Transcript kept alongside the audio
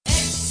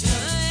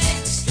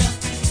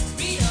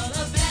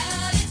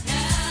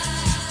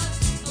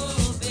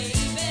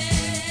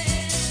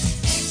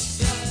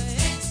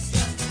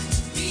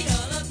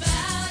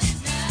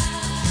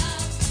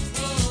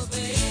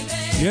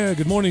Yeah,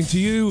 good morning to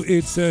you.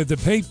 It's the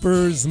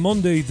papers,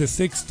 Monday the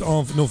 6th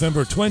of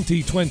November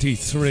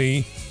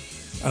 2023.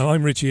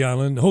 I'm Richie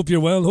Allen. Hope you're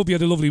well. Hope you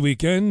had a lovely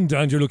weekend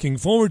and you're looking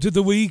forward to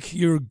the week.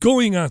 You're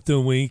going at the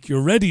week.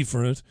 You're ready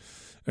for it.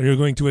 And you're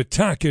going to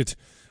attack it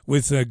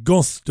with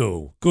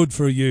gusto. Good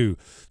for you.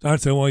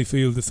 That's how I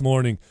feel this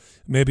morning.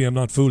 Maybe I'm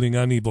not fooling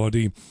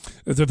anybody.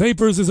 The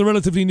Papers is a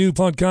relatively new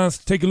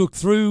podcast. Take a look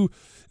through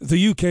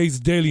the UK's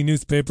daily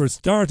newspapers,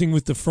 starting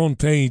with the front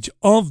page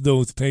of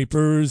those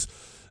papers.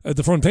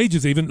 The front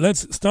pages even.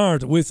 Let's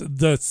start with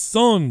The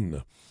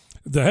Sun.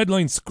 The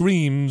headline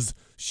screams,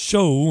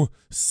 "Show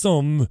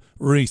some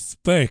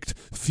respect."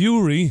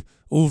 Fury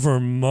over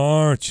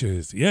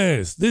marches.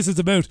 Yes, this is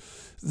about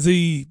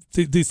the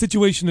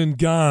situation in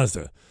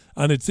Gaza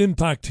and its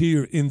impact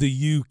here in the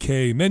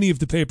UK. Many of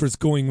the papers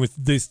going with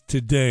this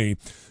today.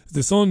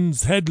 The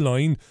Sun's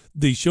headline,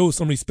 the "Show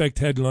some respect"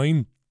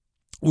 headline,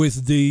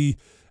 with the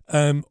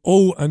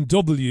O and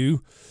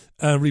W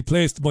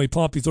replaced by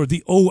poppies, or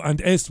the O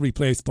and S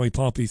replaced by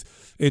poppies.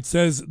 It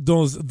says,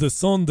 "Does the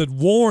Sun that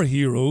war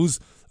heroes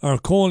are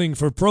calling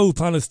for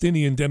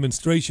pro-Palestinian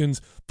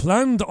demonstrations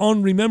planned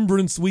on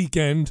Remembrance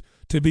Weekend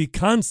to be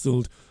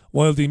cancelled,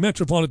 while the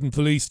Metropolitan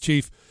Police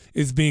Chief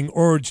is being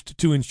urged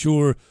to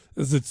ensure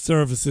that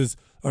services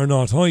are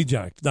not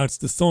hijacked." That's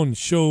the Sun.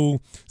 Show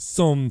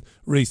some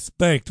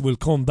respect. We'll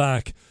come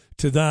back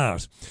to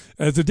that.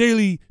 The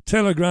Daily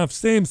Telegraph,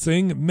 same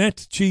thing.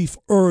 Met Chief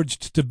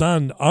urged to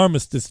ban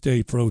Armistice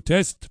Day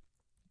protest.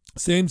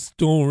 Same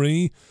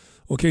story.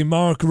 Okay,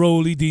 Mark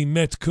Rowley, the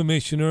Met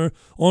Commissioner,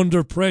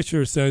 under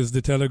pressure, says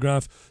the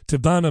Telegraph, to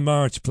ban a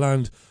march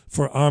planned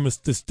for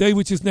Armistice Day,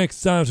 which is next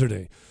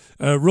Saturday.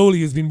 Rowley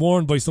has been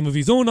warned by some of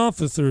his own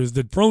officers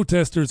that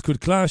protesters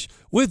could clash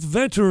with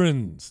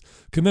veterans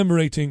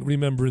commemorating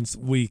Remembrance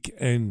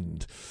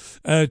Weekend.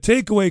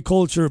 Takeaway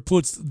culture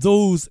puts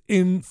those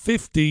in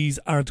 50s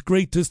at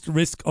greatest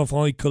risk of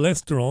high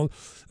cholesterol.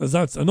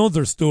 That's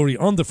another story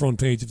on the front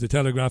page of the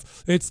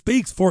Telegraph. It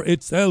speaks for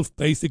itself,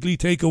 basically.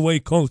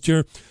 Takeaway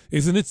culture.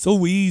 Isn't it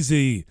so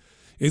easy?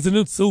 Isn't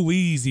it so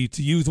easy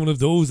to use one of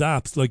those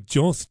apps like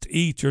Just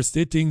Eat? You're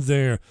sitting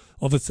there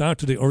of a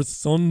Saturday or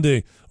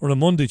Sunday or a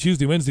Monday,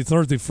 Tuesday, Wednesday,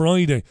 Thursday,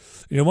 Friday.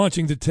 You're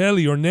watching the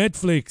telly or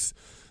Netflix.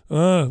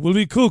 Will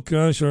we cook?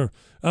 Sure.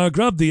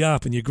 Grab the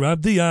app, and you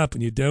grab the app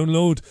and you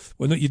download.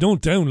 Well, no, you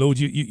don't download.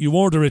 You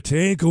order a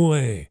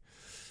takeaway.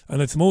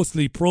 And it's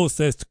mostly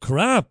processed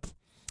crap.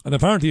 And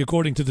apparently,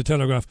 according to the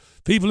Telegraph,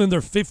 people in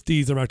their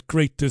 50s are at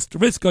greatest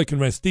risk. I can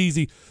rest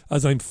easy,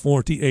 as I'm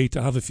 48,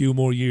 to have a few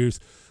more years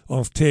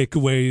of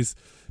takeaways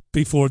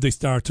before they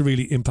start to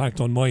really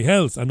impact on my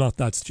health. I'm not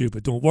that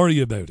stupid. Don't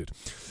worry about it.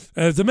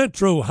 The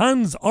Metro,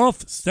 hands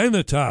off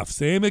cenotaph.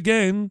 Same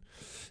again.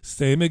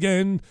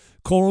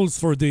 Calls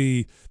for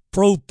the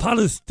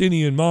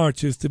pro-Palestinian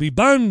marches to be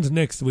banned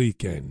next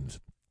weekend,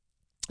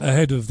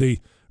 ahead of the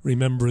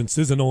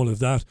remembrances and all of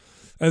that.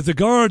 As The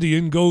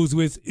Guardian goes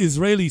with,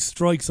 Israeli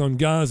strikes on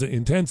Gaza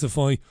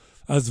intensify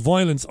as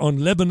violence on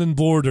Lebanon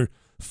border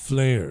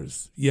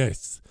flares.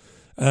 Yes.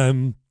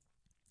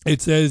 It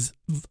says,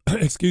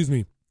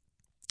 the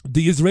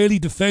Israeli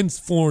Defense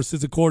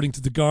Forces, according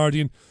to The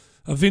Guardian,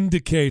 have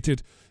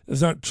indicated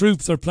that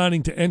troops are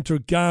planning to enter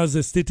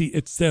Gaza City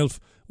itself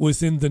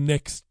within the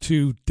next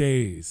 2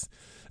 days.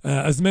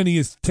 As many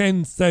as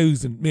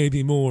 10,000,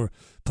 maybe more,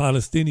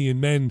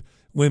 Palestinian men,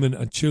 women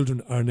and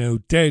children are now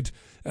dead.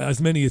 As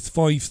many as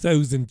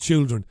 5,000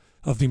 children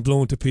have been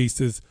blown to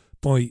pieces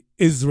by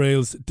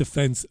Israel's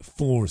Defence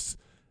Force.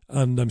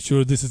 And I'm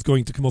sure this is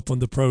going to come up on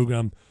the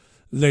programme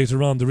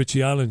later on, the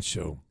Richie Allen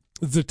Show.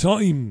 The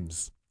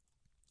Times,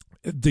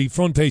 the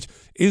front page,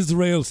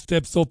 Israel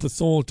steps up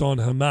assault on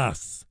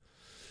Hamas,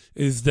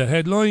 is the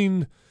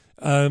headline.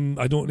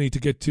 I don't need to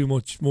get too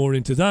much more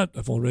into that.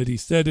 I've already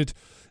said it.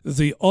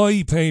 The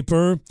I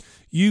paper,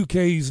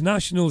 UK's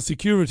National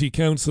Security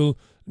Council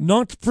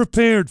not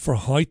prepared for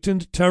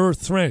heightened terror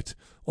threat.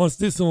 What's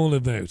this all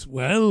about?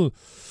 Well,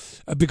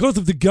 because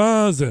of the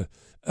Gaza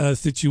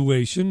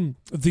situation,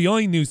 the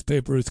I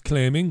newspaper is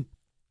claiming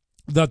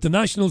that the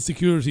National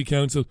Security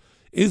Council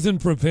isn't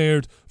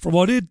prepared for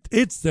what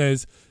it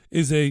says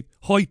is a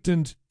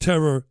heightened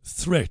terror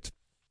threat.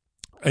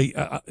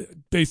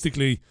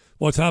 Basically,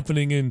 what's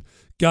happening in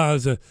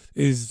Gaza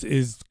is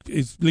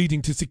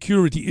leading to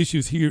security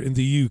issues here in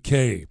the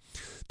UK.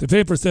 The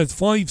paper says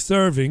 5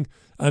 serving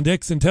and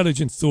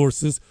ex-intelligence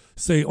sources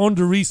say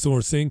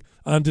under-resourcing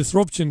and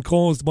disruption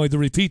caused by the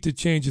repeated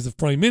changes of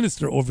Prime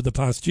Minister over the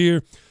past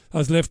year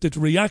has left it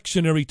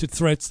reactionary to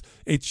threats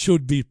it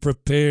should be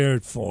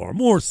prepared for.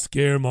 More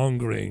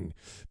scaremongering.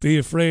 Be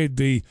afraid,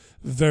 be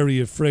very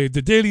afraid.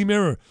 The Daily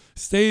Mirror,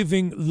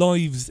 saving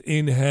lives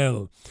in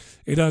hell.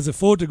 It has a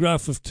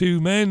photograph of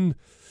 2 men,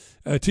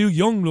 2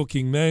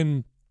 young-looking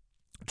men,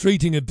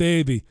 treating a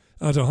baby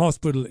at a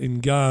hospital in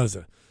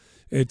Gaza.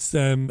 It's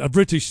a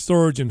British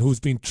surgeon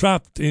who's been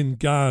trapped in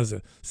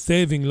Gaza,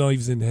 saving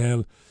lives in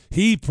hell.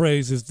 He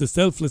praises the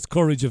selfless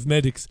courage of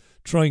medics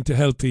trying to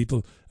help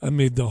people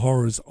amid the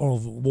horrors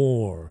of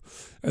war.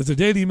 As the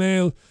Daily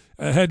Mail,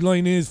 A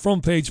headline is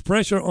front page: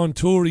 pressure on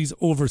Tories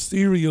over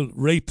serial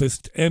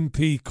rapist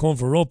MP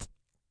cover up.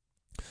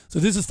 So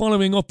this is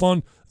following up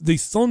on the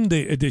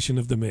Sunday edition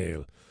of the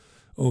Mail.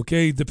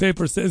 Okay, the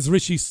paper says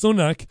Richie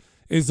Sunak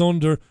is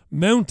under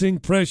mounting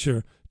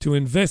pressure to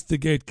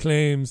investigate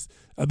claims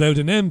about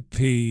an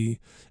MP,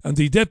 and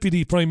the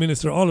Deputy Prime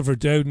Minister Oliver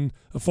Dowden,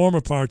 a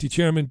former party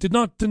chairman, did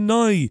not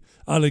deny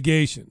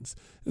allegations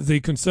the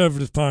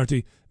Conservative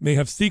Party may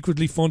have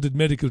secretly funded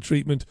medical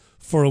treatment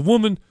for a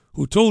woman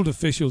who told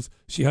officials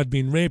she had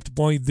been raped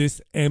by this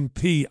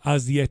MP,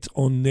 as yet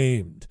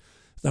unnamed.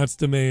 That's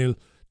the Mail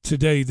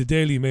today, the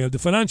Daily Mail. The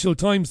Financial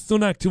Times: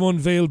 Sunak to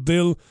unveil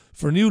bill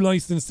for new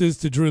licences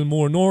to drill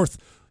more north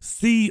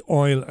sea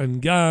oil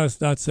and gas.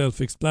 That's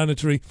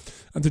self-explanatory.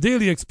 And the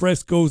Daily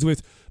Express goes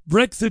with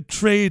Brexit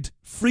trade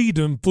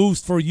freedom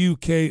boost for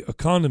UK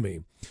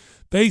economy.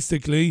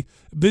 Basically,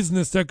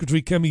 Business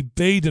Secretary Kemi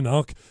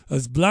Badenoch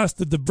has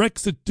blasted the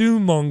Brexit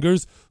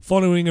doommongers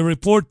following a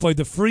report by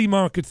the free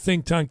market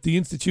think tank, the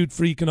Institute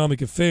for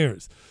Economic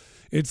Affairs.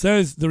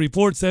 The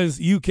report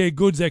says UK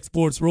goods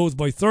exports rose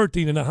by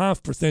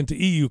 13.5%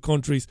 to EU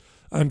countries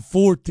and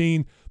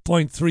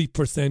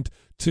 14.3%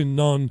 to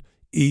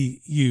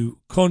non-EU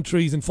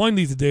countries. And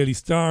finally, the Daily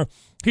Star.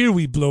 Here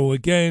we blow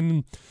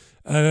again.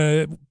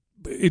 The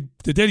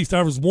Daily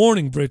Star was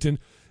warning Britain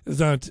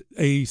that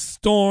a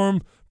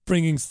storm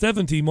bringing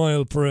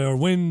 70-mile-per-hour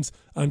winds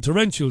and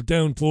torrential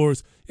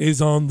downpours is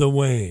on the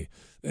way.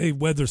 A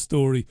weather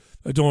story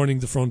adorning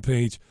the front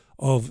page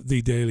of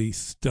the Daily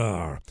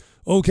Star.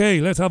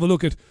 Okay, let's have a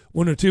look at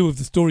one or two of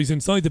the stories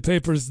inside the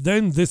papers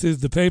then. This is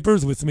The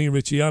Papers with me,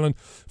 Richie Allen,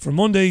 for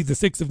Monday, the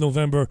 6th of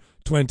November,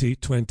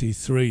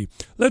 2023.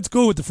 Let's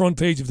go with the front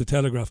page of the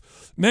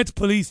Telegraph. Met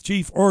Police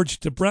Chief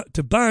urged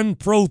to ban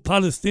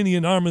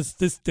pro-Palestinian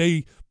Armistice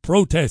Day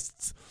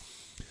protests.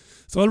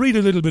 So I'll read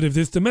a little bit of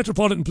this. The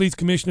Metropolitan Police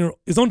Commissioner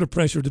is under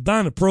pressure to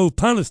ban a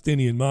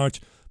pro-Palestinian march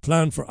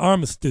planned for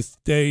Armistice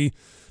Day.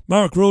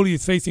 Mark Rowley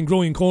is facing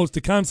growing calls to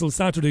cancel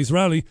Saturday's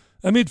rally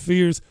amid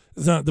fears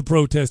that the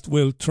protest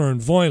will turn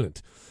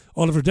violent.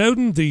 Oliver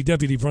Dowden, the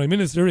Deputy Prime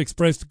Minister,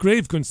 expressed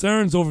grave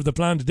concerns over the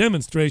planned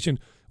demonstration,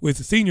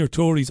 with senior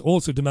Tories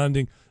also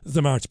demanding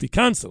the march be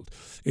cancelled.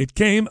 It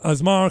came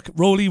as Mark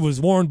Rowley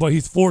was warned by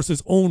his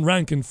force's own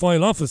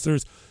rank-and-file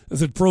officers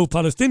that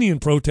pro-Palestinian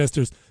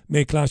protesters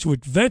may clash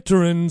with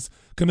veterans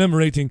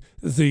commemorating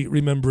the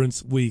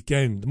Remembrance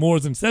Weekend.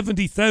 More than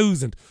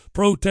 70,000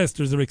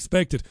 protesters are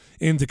expected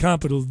in the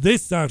capital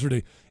this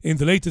Saturday in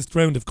the latest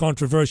round of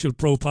controversial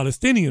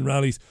pro-Palestinian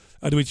rallies,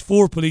 at which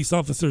 4 police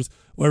officers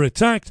were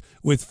attacked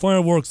with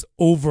fireworks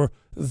over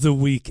the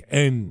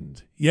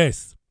weekend.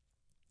 Yes,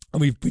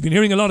 and we've been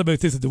hearing a lot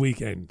about this at the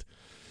weekend.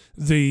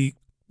 The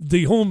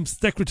Home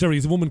Secretary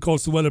is a woman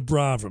called Suella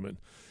Braverman,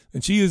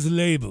 and she is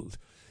labelled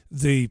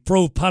the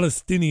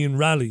pro-Palestinian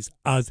rallies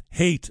as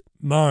hate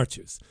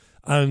marches,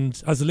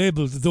 and has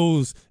labelled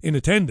those in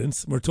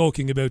attendance, we're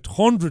talking about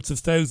hundreds of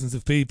thousands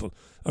of people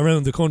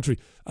around the country,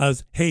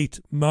 as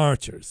hate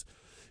marchers.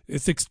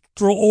 It's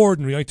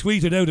extraordinary. I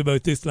tweeted out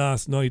about this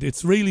last night.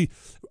 It's really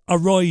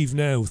arrived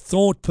now.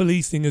 Thought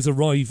policing has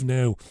arrived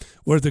now,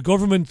 where the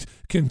government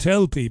can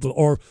tell people,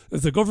 or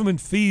the government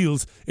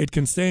feels it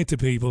can say to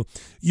people,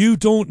 you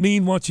don't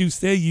mean what you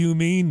say you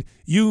mean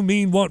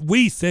what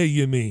we say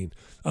you mean.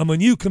 And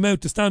when you come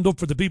out to stand up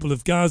for the people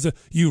of Gaza,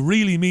 you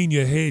really mean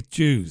you hate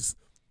Jews,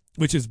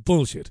 which is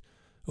bullshit.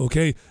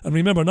 Okay? And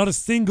remember, not a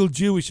single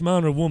Jewish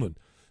man or woman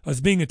has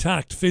been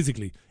attacked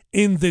physically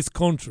in this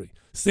country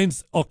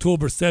since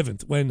October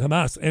 7th, when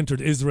Hamas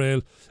entered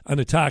Israel and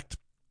attacked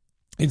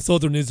in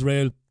southern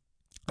Israel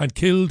and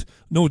killed,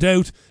 no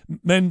doubt,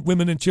 men,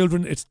 women and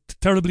children. It's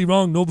terribly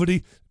wrong.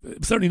 Nobody,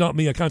 certainly not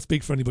me, I can't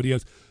speak for anybody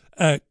else,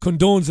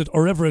 condones it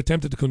or ever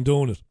attempted to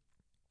condone it.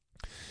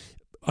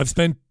 I've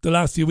spent the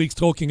last few weeks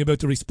talking about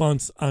the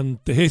response and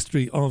the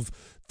history of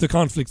the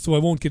conflict, so I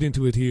won't get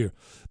into it here.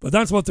 But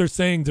that's what they're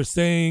saying. They're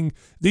saying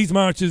these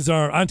marches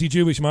are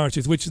anti-Jewish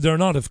marches, which they're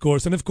not, of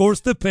course. And of course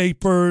the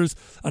papers,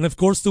 and of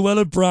course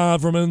Suella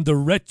Braverman, the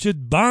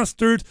wretched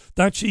bastard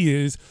that she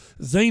is,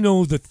 they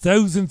know that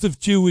thousands of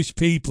Jewish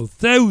people,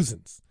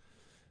 thousands,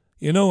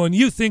 and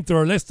you think there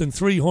are less than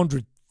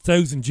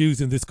 300,000 Jews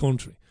in this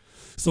country.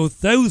 So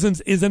thousands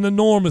is an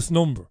enormous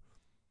number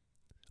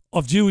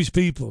of Jewish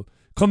people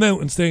come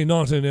out and say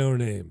not in our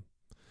name.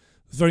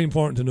 It's very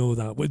important to know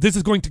that. This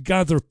is going to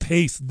gather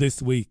pace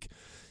this week.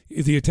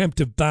 The attempt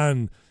to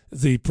ban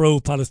the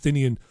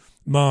pro-Palestinian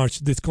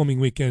march this coming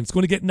weekend. It's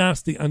going to get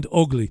nasty and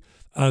ugly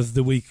as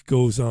the week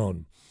goes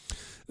on.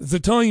 The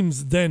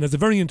Times then has a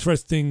very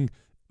interesting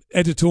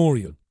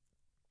editorial.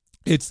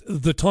 It's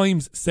The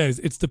Times Says.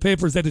 It's the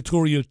paper's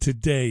editorial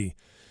today.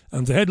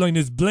 And the headline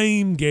is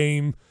Blame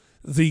Game.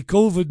 The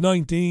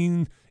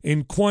COVID-19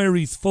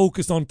 inquiry's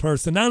focus on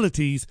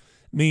personalities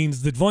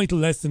means that vital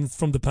lessons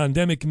from the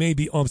pandemic may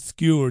be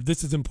obscured.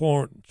 This is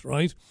important,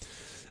 right?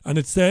 And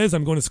it says,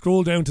 I'm going to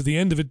scroll down to the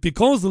end of it,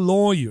 because the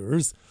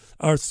lawyers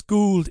are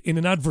schooled in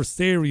an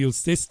adversarial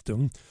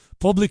system,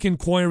 public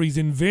inquiries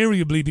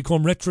invariably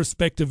become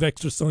retrospective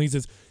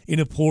exercises in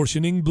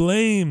apportioning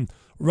blame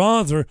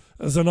rather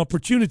than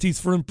opportunities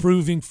for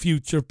improving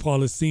future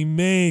policy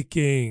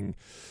making.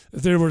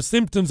 There were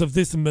symptoms of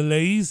this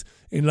malaise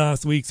in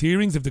last week's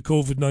hearings of the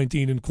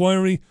COVID-19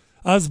 inquiry.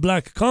 As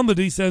Black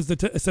Comedy says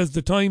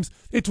the Times,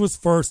 it was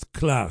first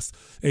class.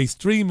 A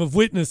stream of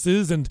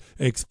witnesses and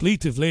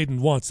expletive-laden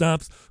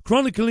WhatsApps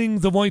chronicling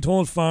the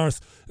Whitehall farce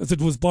as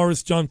it was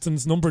Boris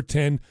Johnson's number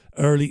 10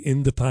 early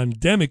in the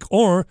pandemic.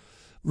 Or,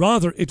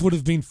 rather, it would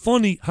have been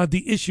funny had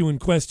the issue in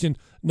question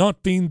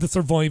not been the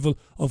survival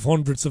of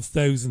hundreds of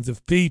thousands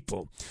of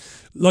people.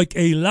 Like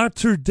a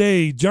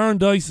latter-day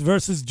Jarndyce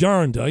versus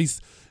Jarndyce,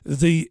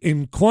 the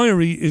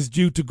inquiry is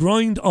due to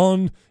grind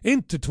on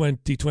into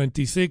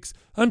 2026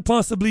 and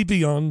possibly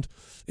beyond.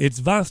 Its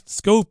vast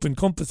scope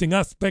encompassing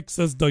aspects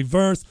as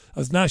diverse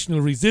as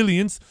national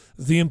resilience,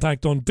 the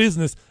impact on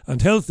business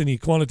and health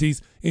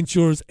inequalities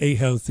ensures a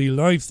healthy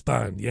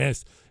lifespan.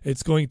 Yes,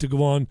 it's going to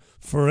go on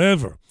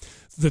forever.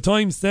 The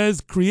Times says,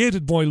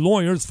 created by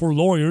lawyers for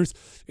lawyers,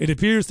 it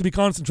appears to be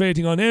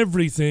concentrating on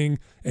everything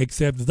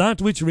except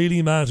that which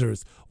really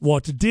matters,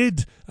 what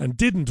did and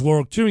didn't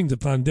work during the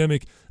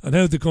pandemic, and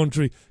how the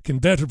country can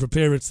better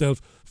prepare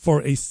itself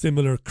for a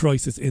similar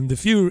crisis in the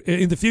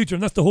future.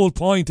 And that's the whole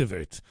point of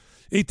it.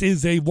 It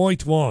is a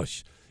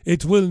whitewash.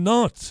 It will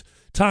not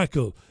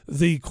tackle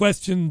the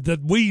question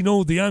that we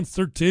know the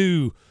answer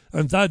to,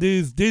 and that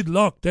is, did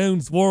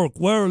lockdowns work?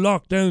 Were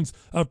lockdowns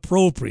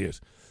appropriate?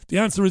 The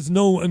answer is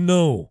no and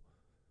no.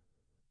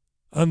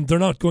 And they're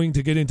not going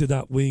to get into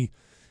that. We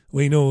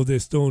know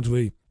this, don't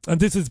we? And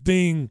this is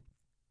being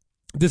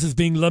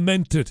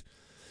lamented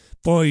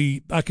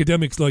by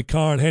academics like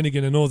Carl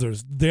Hennigan and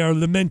others. They are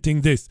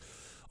lamenting this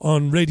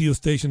on radio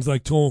stations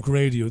like Talk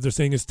Radio. They're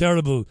saying it's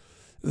terrible.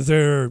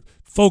 They're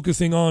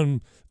focusing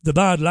on the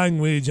bad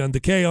language and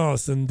the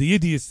chaos and the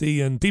idiocy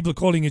and people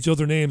calling each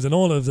other names and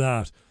all of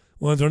that.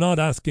 Well, they're not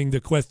asking the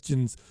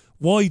questions,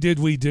 why did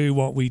we do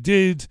what we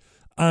did?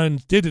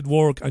 And did it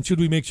work? And should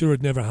we make sure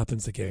it never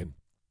happens again?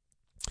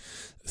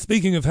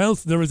 Speaking of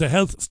health, there is a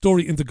health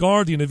story in The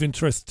Guardian of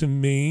interest to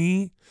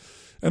me.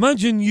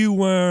 Imagine you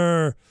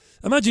were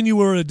a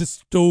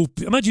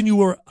dystopia. Imagine you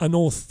were an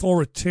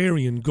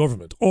authoritarian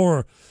government.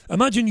 Or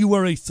imagine you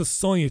were a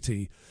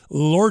society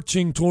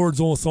lurching towards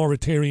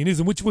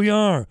authoritarianism, which we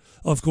are,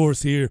 of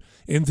course, here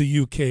in the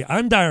UK.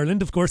 And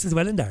Ireland, of course, as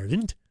well in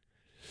Ireland.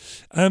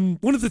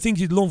 One of the things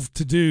you'd love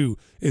to do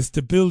is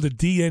to build a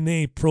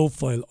DNA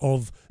profile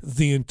of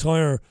the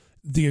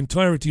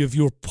entirety of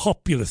your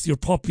populace, your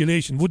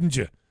population, wouldn't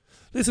you?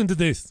 Listen to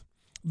this.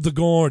 The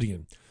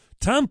Guardian.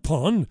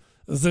 Tampon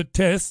that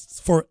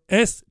tests for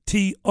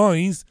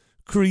STIs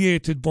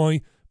created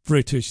by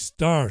British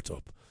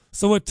startup.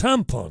 So a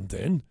tampon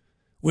then,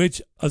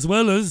 which as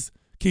well as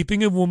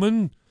keeping a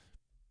woman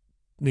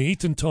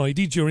neat and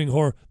tidy during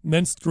her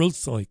menstrual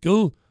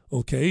cycle,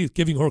 okay,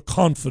 giving her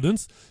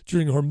confidence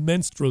during her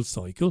menstrual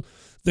cycle.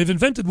 They've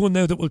invented one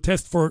now that will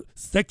test for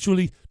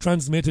sexually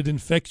transmitted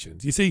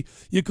infections. You see,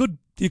 I could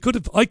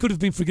have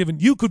been forgiven.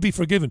 You could be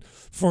forgiven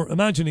for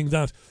imagining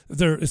that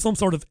there is some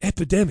sort of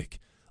epidemic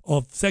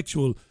of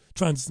sexually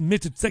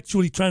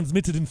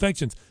transmitted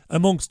infections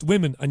amongst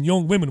women and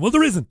young women. Well,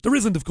 there isn't.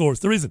 Of course,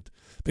 there isn't.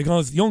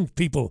 Because young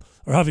people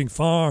are having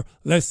far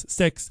less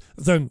sex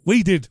than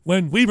we did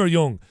when we were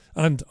young.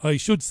 And I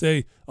should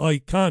say, I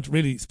can't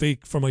really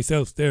speak for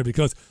myself there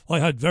because I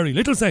had very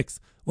little sex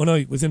when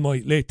I was in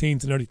my late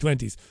teens and early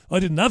 20s. I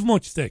didn't have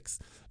much sex.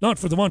 Not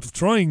for the want of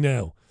trying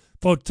now.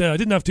 But I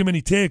didn't have too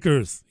many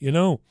takers, you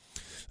know.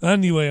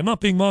 Anyway, I'm not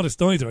being modest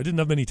either. I didn't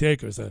have many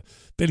takers.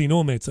 Billy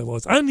No Mates I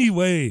was.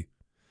 Anyway.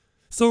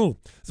 So,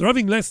 they're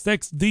having less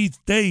sex these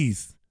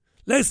days.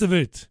 Less of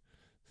it.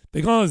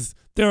 Because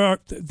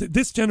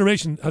this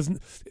generation has,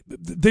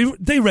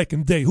 they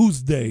reckon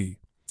who's they?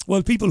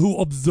 Well, people who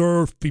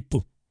observe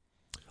people,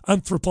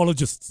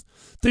 anthropologists,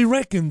 they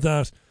reckon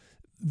that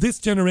this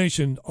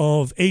generation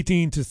of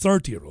 18 to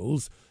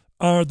 30-year-olds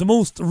are the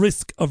most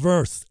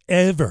risk-averse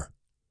ever,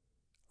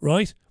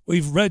 right?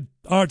 We've read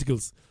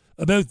articles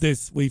about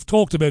this. We've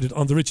talked about it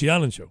on the Richie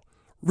Allen Show.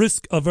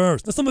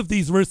 Risk-averse. Now, some of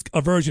these risk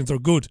aversions are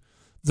good.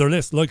 They're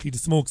less likely to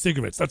smoke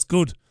cigarettes. That's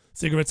good.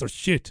 Cigarettes are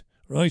shit,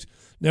 right?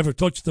 Never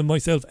touched them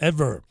myself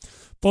ever.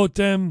 But,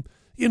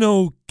 you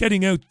know,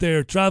 getting out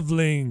there,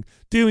 travelling,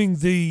 doing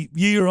the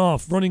year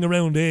off, running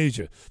around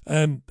Asia,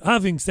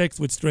 having sex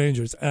with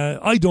strangers,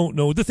 I don't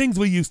know, the things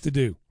we used to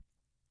do,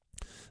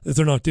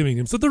 they're not doing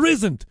them. So there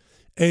isn't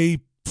a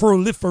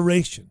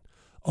proliferation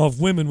of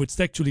women with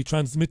sexually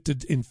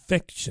transmitted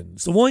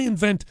infections. So why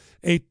invent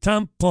a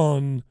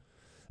tampon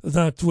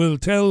that will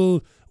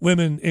tell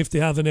women if they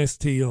have an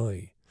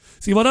STI?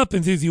 See, what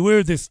happens is you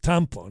wear this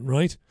tampon,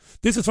 right?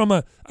 This is from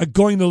a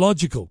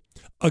gynecological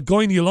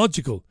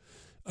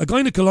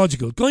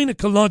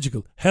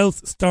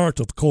health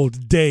startup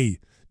called DAYE,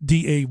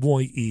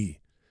 D-A-Y-E.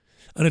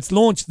 And it's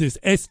launched this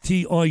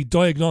STI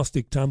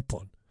diagnostic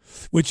tampon,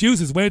 which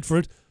uses, wait for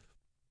it,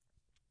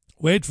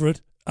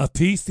 a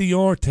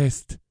PCR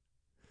test.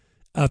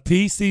 A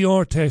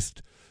PCR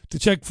test to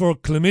check for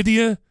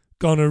chlamydia,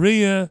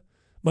 gonorrhea,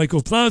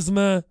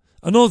 mycoplasma,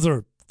 and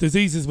other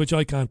diseases which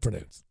I can't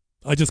pronounce.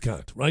 I just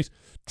can't, right?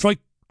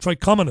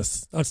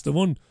 Trichomonas, that's the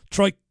one.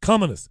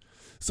 Trichomonas.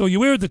 So you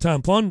wear the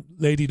tampon,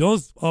 lady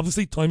does,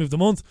 obviously, time of the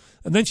month,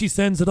 and then she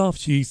sends it off.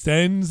 She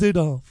sends it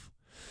off.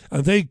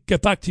 And they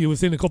get back to you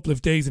within a couple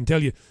of days and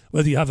tell you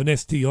whether you have an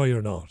STI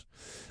or not.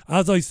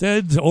 As I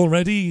said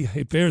already,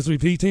 it bears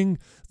repeating,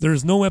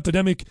 there's no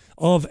epidemic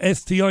of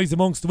STIs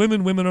amongst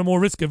women. Women are more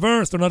risk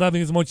averse. They're not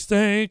having as much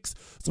sex.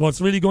 So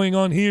what's really going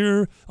on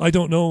here? I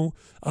don't know.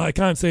 I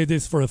can't say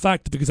this for a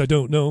fact because I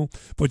don't know.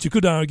 But you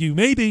could argue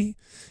maybe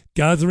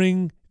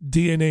gathering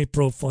DNA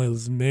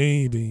profiles.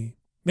 Maybe.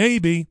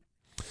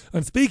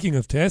 And speaking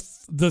of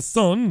tests, the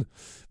Sun,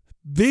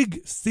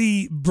 big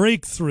C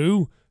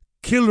breakthrough,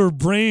 killer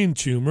brain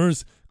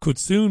tumours could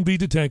soon be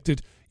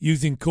detected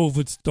using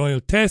COVID-style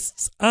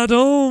tests at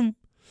home.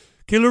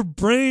 Killer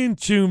brain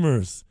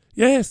tumours.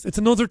 Yes, it's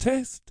another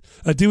test.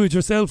 A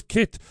do-it-yourself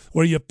kit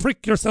where you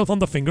prick yourself on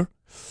the finger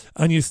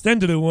and you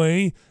send it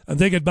away and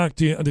they get back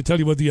to you and they tell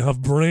you whether you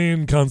have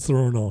brain cancer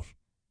or not.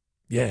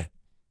 Yeah.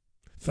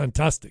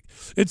 Fantastic.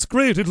 It's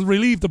great. It'll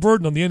relieve the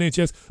burden on the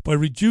NHS by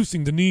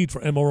reducing the need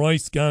for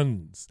MRI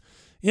scans.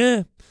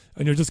 Yeah.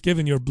 And you're just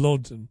giving your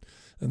blood and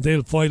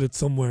they'll file it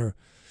somewhere.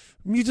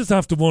 You just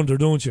have to wonder,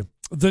 don't you?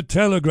 The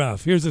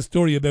Telegraph. Here's a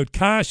story about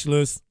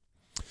cashless.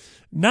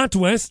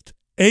 NatWest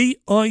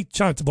AI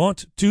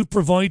chatbot to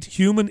provide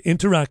human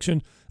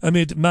interaction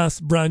amid mass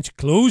branch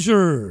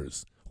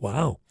closures.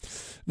 Wow.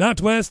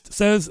 NatWest,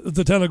 says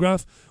The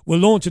Telegraph, will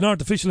launch an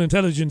artificial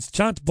intelligence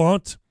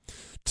chatbot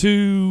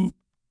to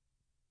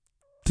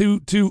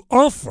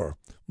offer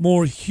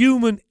more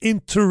human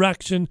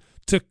interaction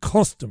to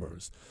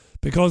customers,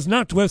 because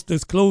NatWest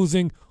is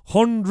closing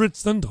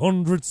hundreds and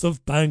hundreds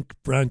of bank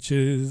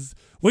branches,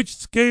 which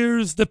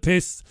scares the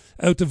piss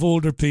out of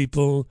older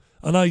people,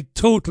 and I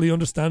totally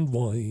understand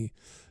why.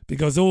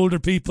 Because older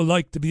people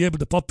like to be able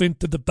to pop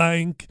into the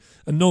bank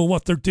and know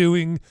what they're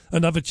doing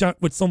and have a chat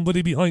with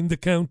somebody behind the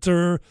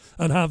counter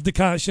and have the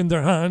cash in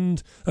their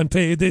hand and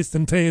pay this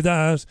and pay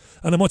that.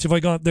 And how much have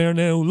I got there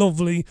now?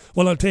 Lovely.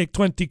 Well, I'll take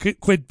 20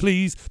 quid,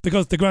 please,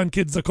 because the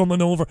grandkids are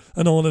coming over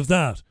and all of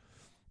that.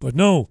 But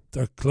no,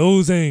 they're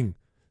closing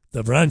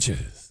the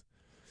branches.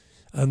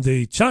 And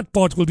the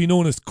chatbot will be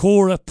known as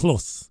Cora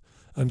Plus.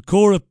 And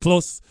Cora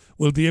Plus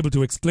will be able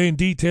to explain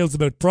details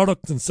about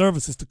products and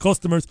services to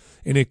customers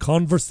in a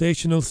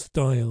conversational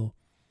style.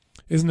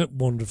 Isn't it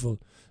wonderful?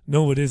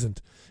 No, it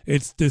isn't.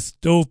 It's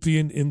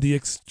dystopian in the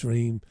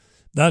extreme.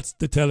 That's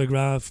the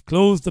Telegraph.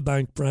 Close the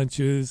bank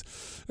branches.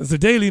 As the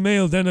Daily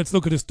Mail, then let's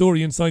look at a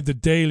story inside the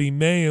Daily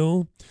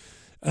Mail.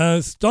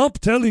 Stop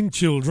telling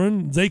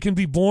children they can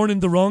be born in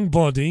the wrong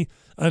body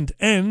and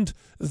end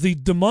the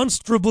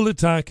demonstrable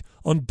attack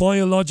on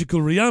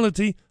biological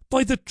reality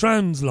by the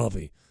trans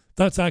lobby.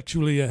 That's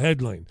actually a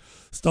headline.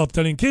 Stop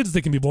telling kids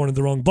they can be born in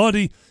the wrong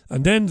body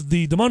and end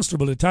the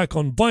demonstrable attack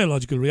on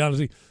biological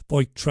reality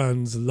by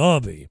trans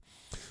lobby.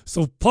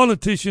 So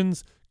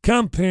politicians,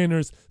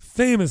 campaigners,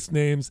 famous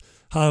names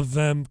have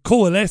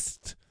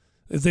coalesced.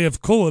 They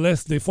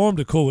formed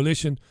a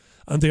coalition,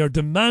 and they are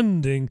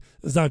demanding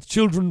that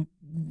children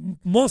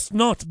must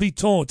not be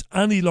taught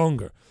any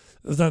longer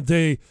that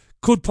they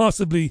could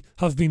possibly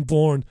have been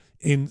born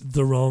in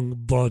the wrong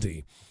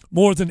body.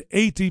 More than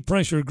 80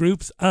 pressure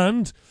groups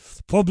and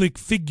public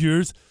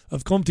figures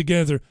have come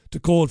together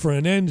to call for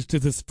an end to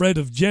the spread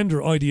of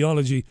gender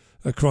ideology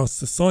across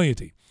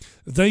society.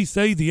 They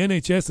say the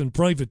NHS and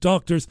private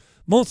doctors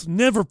must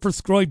never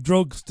prescribe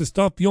drugs to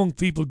stop young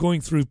people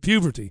going through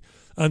puberty,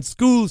 and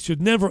schools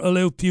should never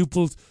allow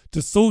pupils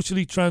to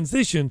socially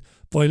transition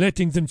by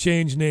letting them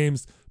change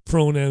names,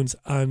 pronouns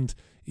and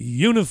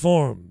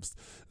uniforms.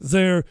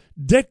 Their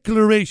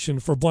Declaration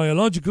for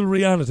Biological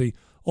Reality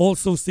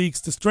also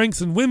seeks to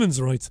strengthen women's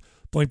rights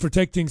by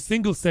protecting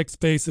single-sex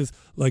spaces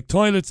like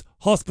toilets,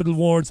 hospital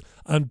wards,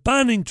 and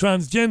banning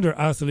transgender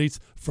athletes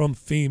from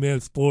female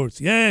sports.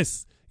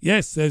 Yes,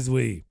 says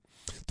we.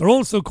 They're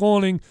also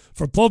calling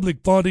for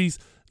public bodies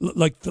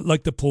like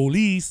the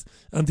police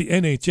and the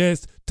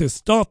NHS to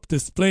stop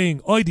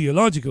displaying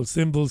ideological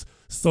symbols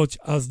such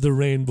as the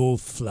rainbow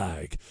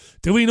flag.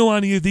 Do we know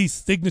any of these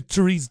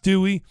signatories,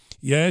 do we?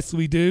 Yes,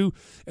 we do.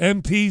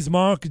 MPs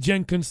Mark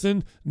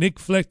Jenkinson, Nick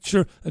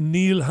Fletcher and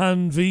Neil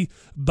Hanvey,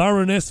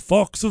 Baroness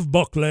Fox of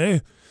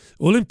Buckley,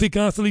 Olympic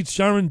athletes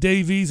Sharon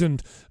Davies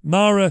and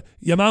Mara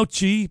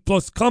Yamauchi,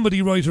 plus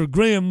comedy writer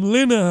Graham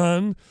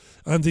Linehan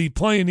and the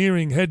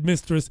pioneering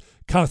headmistress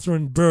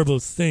Catherine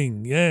Birbal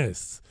Singh.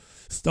 Yes,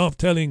 stop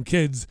telling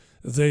kids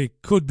they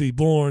could be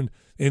born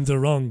in the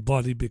wrong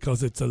body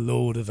because it's a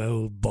load of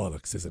old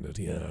bollocks, isn't it?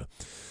 Yeah.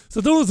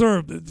 So those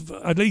are,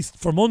 at least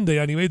for Monday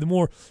anyway, the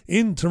more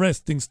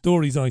interesting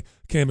stories I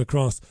came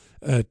across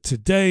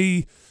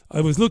today. I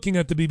was looking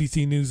at the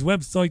BBC News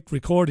website,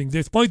 recording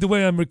this. By the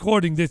way, I'm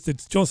recording this,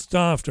 it's just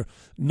after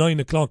 9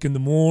 o'clock in the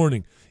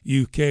morning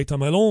UK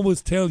time. I'll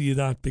always tell you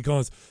that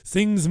because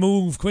things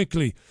move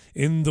quickly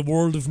in the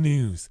world of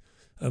news.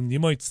 And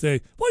you might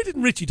say, why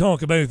didn't Richie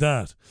talk about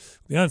that?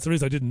 The answer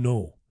is I didn't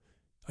know.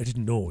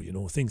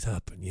 Things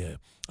happen, yeah.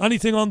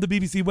 Anything on the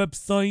BBC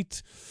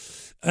website?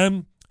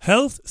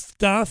 Health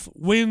staff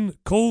win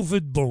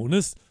COVID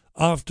bonus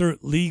after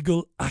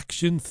legal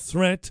action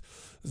threat.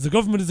 The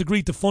government has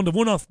agreed to fund a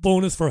one-off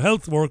bonus for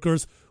health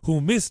workers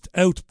who missed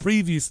out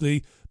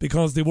previously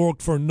because they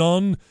worked for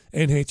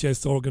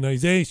non-NHS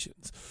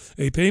organisations.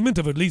 A payment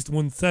of at least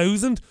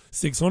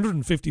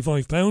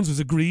 £1,655 was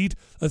agreed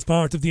as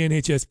part of the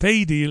NHS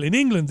pay deal in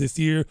England this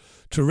year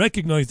to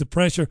recognise the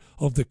pressure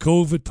of the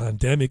COVID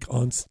pandemic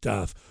on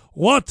staff.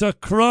 What a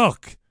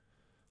crock!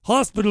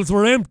 Hospitals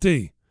were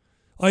empty.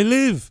 I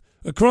live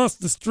across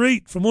the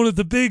street from one of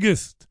the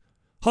biggest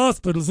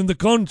hospitals in the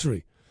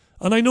country.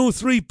 And I know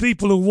 3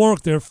 people who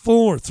work there,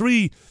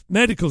 3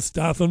 medical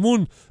staff and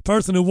 1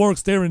 person who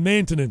works there in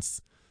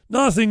maintenance.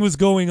 Nothing was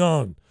going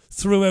on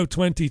throughout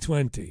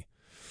 2020.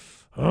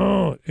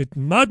 Oh, it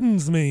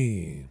maddens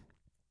me.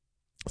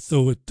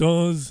 So it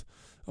does.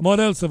 And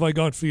what else have I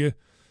got for you?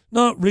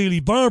 Not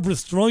really. Barbara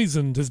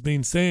Streisand has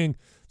been saying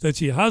that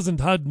she hasn't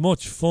had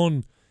much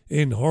fun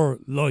in her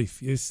life.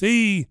 You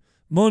see,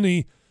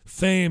 money,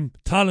 fame,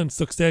 talent,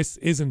 success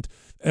isn't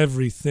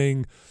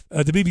everything.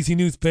 The BBC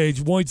News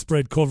page,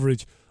 widespread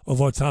coverage of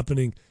what's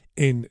happening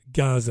in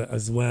Gaza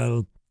as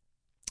well.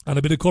 And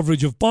a bit of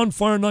coverage of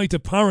bonfire night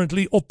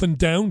apparently up and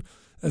down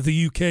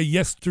the UK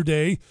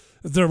yesterday.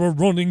 There were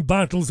running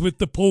battles with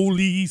the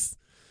police.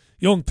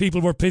 Young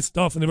people were pissed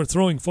off and they were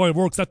throwing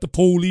fireworks at the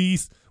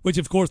police, which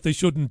of course they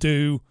shouldn't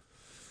do.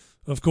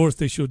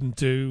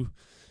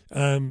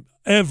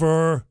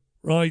 Ever,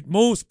 right?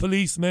 Most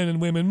policemen and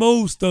women,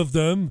 most of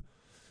them,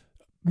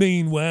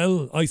 mean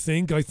well, I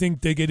think. I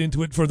think they get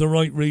into it for the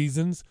right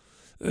reasons.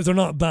 They're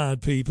not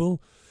bad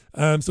people.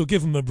 So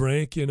give them a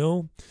break, you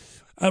know.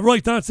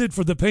 Right, that's it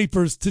for the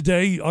papers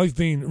today. I've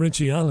been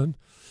Richie Allen.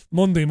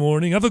 Monday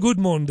morning. Have a good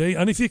Monday.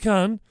 And if you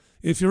can,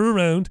 if you're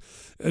around,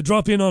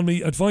 drop in on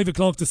me at 5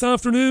 o'clock this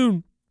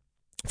afternoon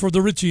for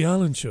the Richie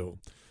Allen Show,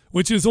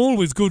 which is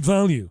always good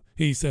value,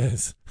 he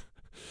says.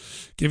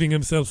 Giving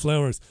himself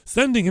flowers.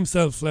 Sending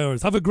himself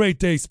flowers. Have a great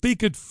day.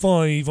 Speak at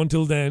 5.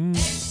 Until then.